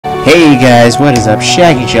Hey guys, what is up?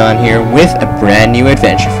 Shaggy John here with a brand new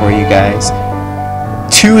adventure for you guys.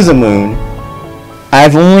 To the Moon.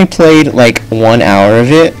 I've only played like 1 hour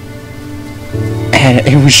of it, and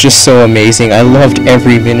it was just so amazing. I loved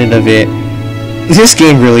every minute of it. This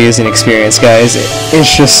game really is an experience, guys.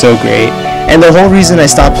 It's just so great. And the whole reason I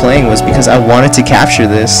stopped playing was because I wanted to capture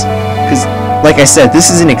this. Because, like I said,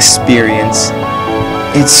 this is an experience.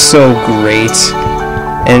 It's so great.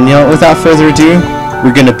 And you know, without further ado,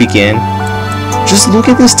 we're gonna begin. Just look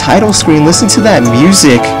at this title screen, listen to that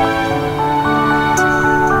music.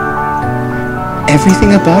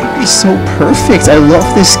 Everything about it is so perfect. I love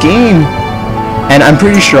this game. And I'm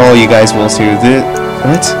pretty sure all you guys will too.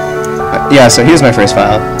 What? Yeah, so here's my first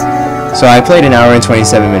file. So I played 1 hour and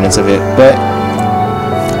 27 minutes of it, but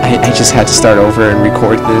I just had to start over and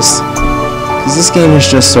record this. Because this game is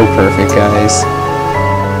just so perfect, guys.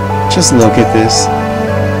 Just look at this.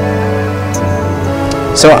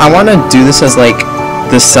 So I want to do this as like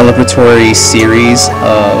the celebratory series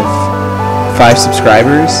of 5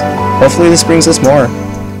 subscribers. Hopefully this brings us more.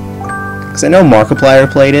 Because I know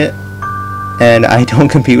Markiplier played it, and I don't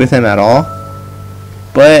compete with him at all.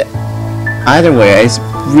 But either way, I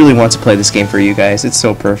really want to play this game for you guys. It's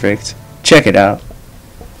so perfect. Check it out.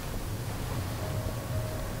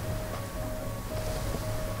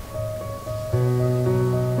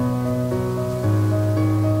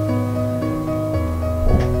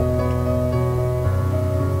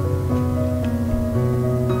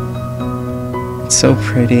 So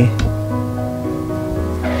pretty.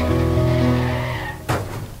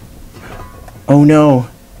 Oh no.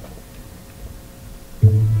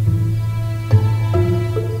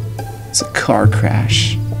 It's a car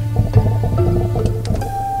crash.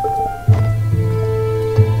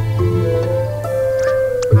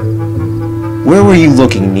 Where were you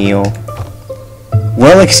looking, Neil?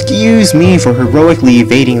 Well, excuse me for heroically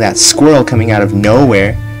evading that squirrel coming out of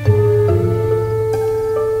nowhere.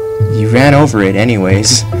 You ran over it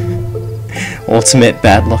anyways. Ultimate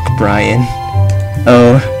bad luck, Brian.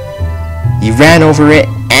 Oh, you ran over it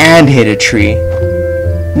and hit a tree.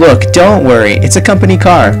 Look, don't worry, it's a company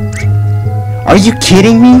car. Are you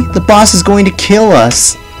kidding me? The boss is going to kill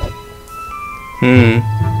us.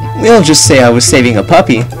 We'll just say I was saving a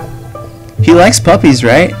puppy. He likes puppies,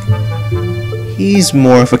 right? He's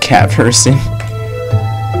more of a cat person.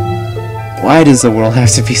 Why does the world have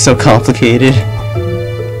to be so complicated?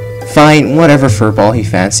 Fine, whatever furball he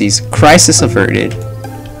fancies. Crisis averted.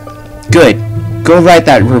 Good. Go write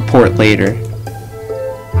that report later.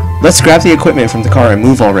 Let's grab the equipment from the car and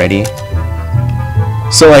move already.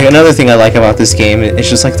 So, like, another thing I like about this game, it's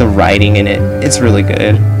just like the writing in it. It's really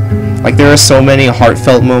good. Like, there are so many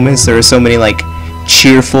heartfelt moments. There are so many, like,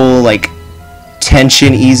 cheerful, like,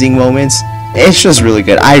 tension-easing moments. It's just really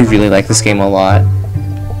good. I really like this game a lot.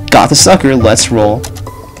 Got the sucker. Let's roll.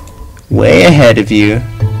 Way ahead of you.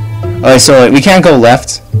 Alright, so we can't go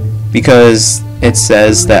left because it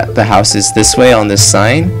says that the house is this way on this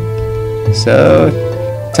sign. So,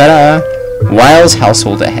 ta-da! Wiles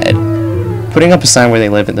household ahead. Putting up a sign where they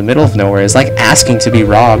live in the middle of nowhere is like asking to be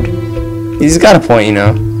robbed. He's got a point, you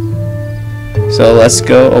know. So let's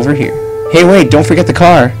go over here. Hey, wait, don't forget the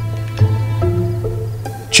car.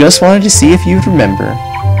 Just wanted to see if you'd remember.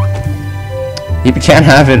 You can't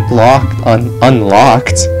have it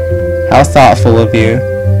unlocked. How thoughtful of you.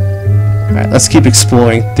 Alright, let's keep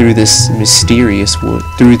exploring through this mysterious wood.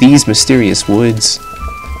 Through these mysterious woods.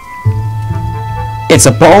 It's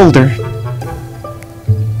a boulder!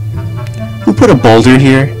 Who put a boulder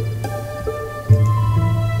here?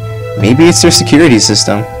 Maybe it's their security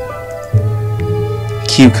system.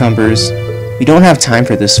 Cucumbers. We don't have time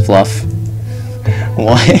for this fluff.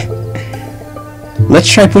 What? Let's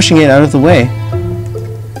try pushing it out of the way.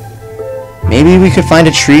 Maybe we could find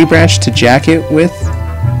a tree branch to jack it with?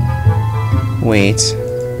 Wait.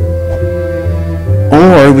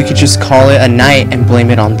 Or we could just call it a night and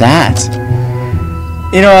blame it on that.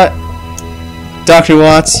 You know what? Dr.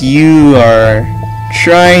 Watts, you are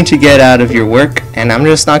trying to get out of your work, and I'm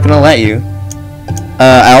just not gonna let you.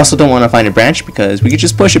 I also don't want to find a branch because we could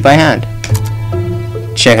just push it by hand.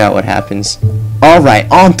 Check out what happens. Alright,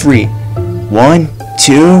 on 3. 1,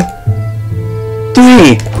 2,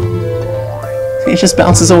 3! It just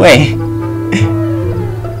bounces away.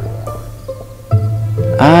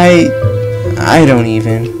 I don't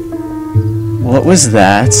even. What was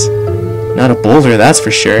that? Not a boulder, that's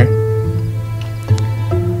for sure.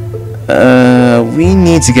 We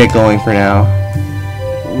need to get going for now.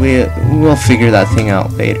 We'll figure that thing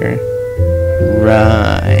out later.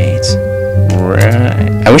 Right.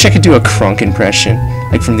 I wish I could do a Krunk impression,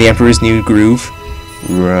 like from The Emperor's New Groove.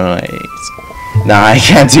 Right. Nah, I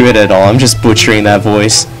can't do it at all. I'm just butchering that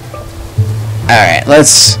voice. Alright,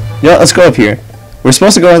 let's go up here. We're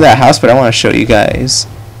supposed to go in that house, but I want to show you guys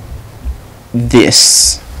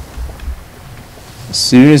this. As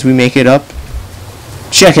soon as we make it up,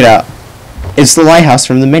 check it out. It's the lighthouse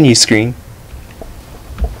from the menu screen.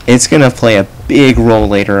 It's gonna play a big role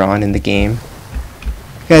later on in the game.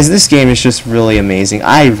 Guys, this game is just really amazing.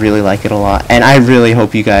 I really like it a lot, and I really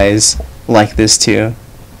hope you guys like this too.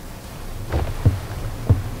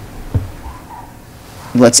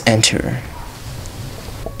 Let's enter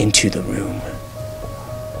into the room.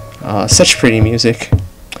 Such pretty music.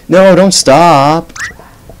 No, don't stop.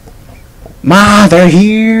 Ma, they're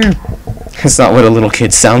here. That's not what a little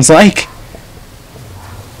kid sounds like.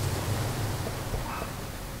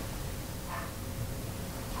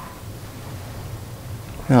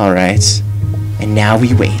 Alright. And now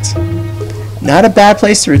we wait. Not a bad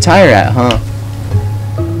place to retire at, huh?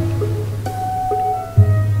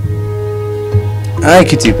 I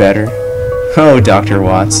could do better. Oh, Dr.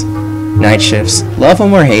 Watts. Night shifts. Love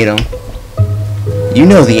them or hate them. You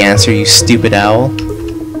know the answer, you stupid owl.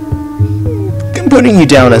 I'm putting you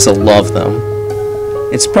down as a love them.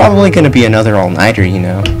 It's probably gonna be another all-nighter, you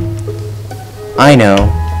know. I know.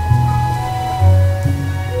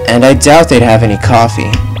 And I doubt they'd have any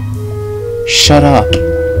coffee. Shut up.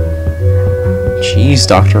 Jeez,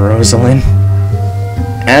 Dr. Rosalind.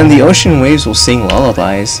 And the ocean waves will sing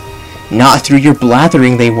lullabies. Not through your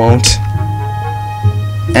blathering, they won't.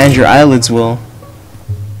 And your eyelids will.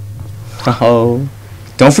 Oh.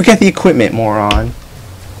 Don't forget the equipment, moron.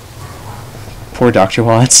 Poor Dr.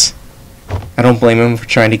 Watts. I don't blame him for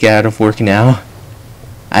trying to get out of work now.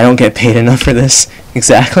 I don't get paid enough for this.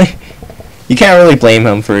 Exactly. You can't really blame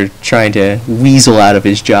him for trying to weasel out of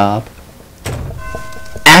his job.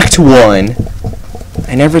 Act 1.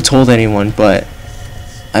 I never told anyone, but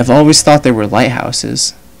I've always thought there were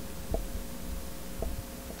lighthouses.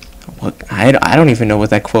 What? I don't even know what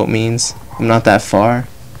that quote means. I'm not that far.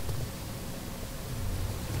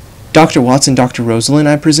 Dr. Watts and Dr. Rosalind,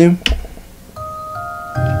 I presume?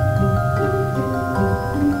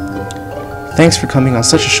 Thanks for coming on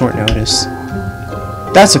such a short notice.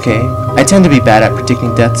 That's okay. I tend to be bad at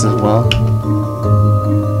predicting deaths as well.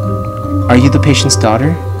 Are you the patient's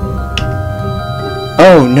daughter?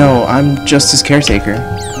 Oh, no, I'm just his caretaker.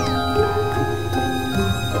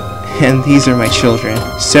 And these are my children,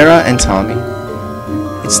 Sarah and Tommy.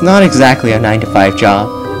 It's not exactly a 9-to-5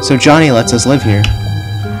 job, so Johnny lets us live here.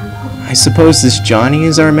 I suppose this Johnny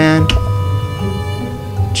is our man?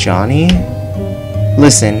 Johnny?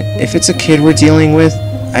 Listen, if it's a kid we're dealing with,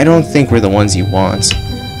 I don't think we're the ones you want.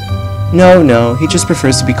 No, he just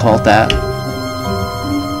prefers to be called that.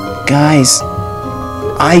 Guys,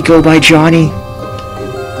 I go by Johnny.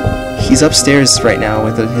 He's upstairs right now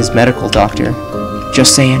with his medical doctor.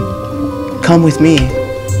 Just saying. Come with me.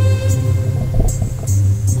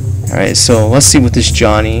 Alright, so let's see what this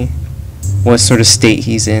Johnny, what sort of state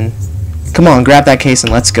he's in. Come on, grab that case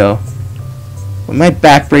and let's go. When my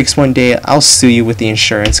back breaks one day, I'll sue you with the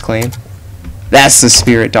insurance claim. That's the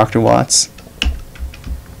spirit, Dr. Watts.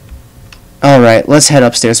 Alright, let's head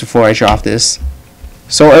upstairs before I drop this.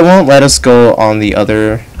 So it won't let us go on the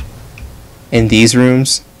other, in these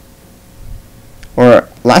rooms. Or,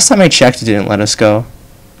 last time I checked, it didn't let us go.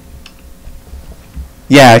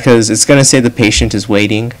 Yeah, because it's going to say the patient is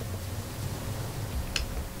waiting.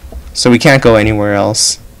 So we can't go anywhere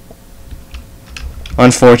else.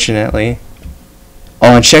 Unfortunately.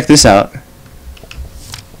 Oh, and check this out.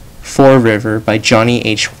 Fore River by Johnny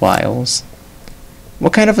H. Wiles.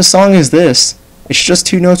 What kind of a song is this? It's just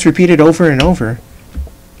 2 notes repeated over and over.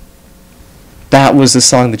 That was the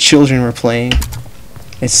song the children were playing.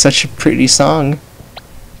 It's such a pretty song.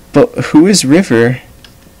 But who is River?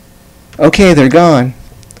 Okay, they're gone.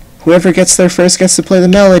 Whoever gets there first gets to play the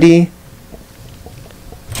melody.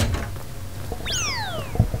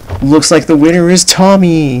 Looks like the winner is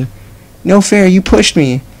Tommy. No fair, you pushed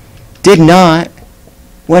me. Did not.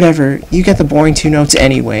 Whatever, you get the boring 2 notes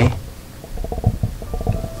anyway.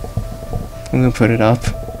 I'm gonna put it up.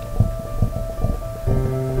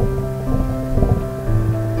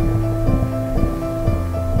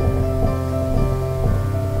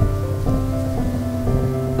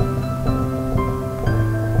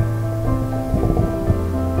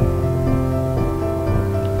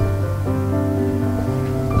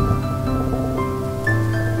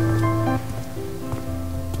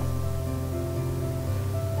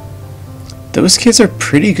 Those kids are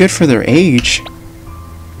pretty good for their age.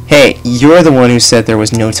 Hey, you're the one who said there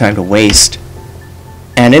was no time to waste.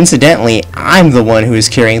 And incidentally, I'm the one who is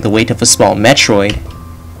carrying the weight of a small Metroid.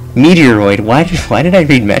 Meteoroid. Why did I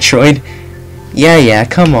read Metroid? Yeah,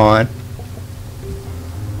 come on.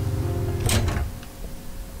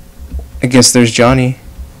 I guess there's Johnny.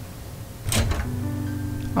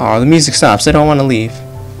 Oh, the music stops. I don't want to leave.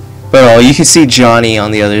 But oh, you can see Johnny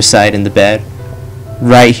on the other side in the bed.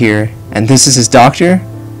 Right here. And this is his doctor.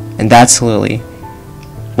 And that's Lily.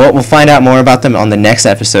 Well, we'll find out more about them on the next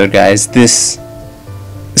episode, guys. This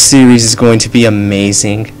series is going to be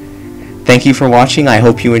amazing. Thank you for watching. I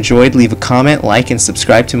hope you enjoyed. Leave a comment, like, and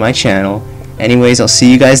subscribe to my channel. Anyways, I'll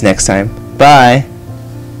see you guys next time. Bye!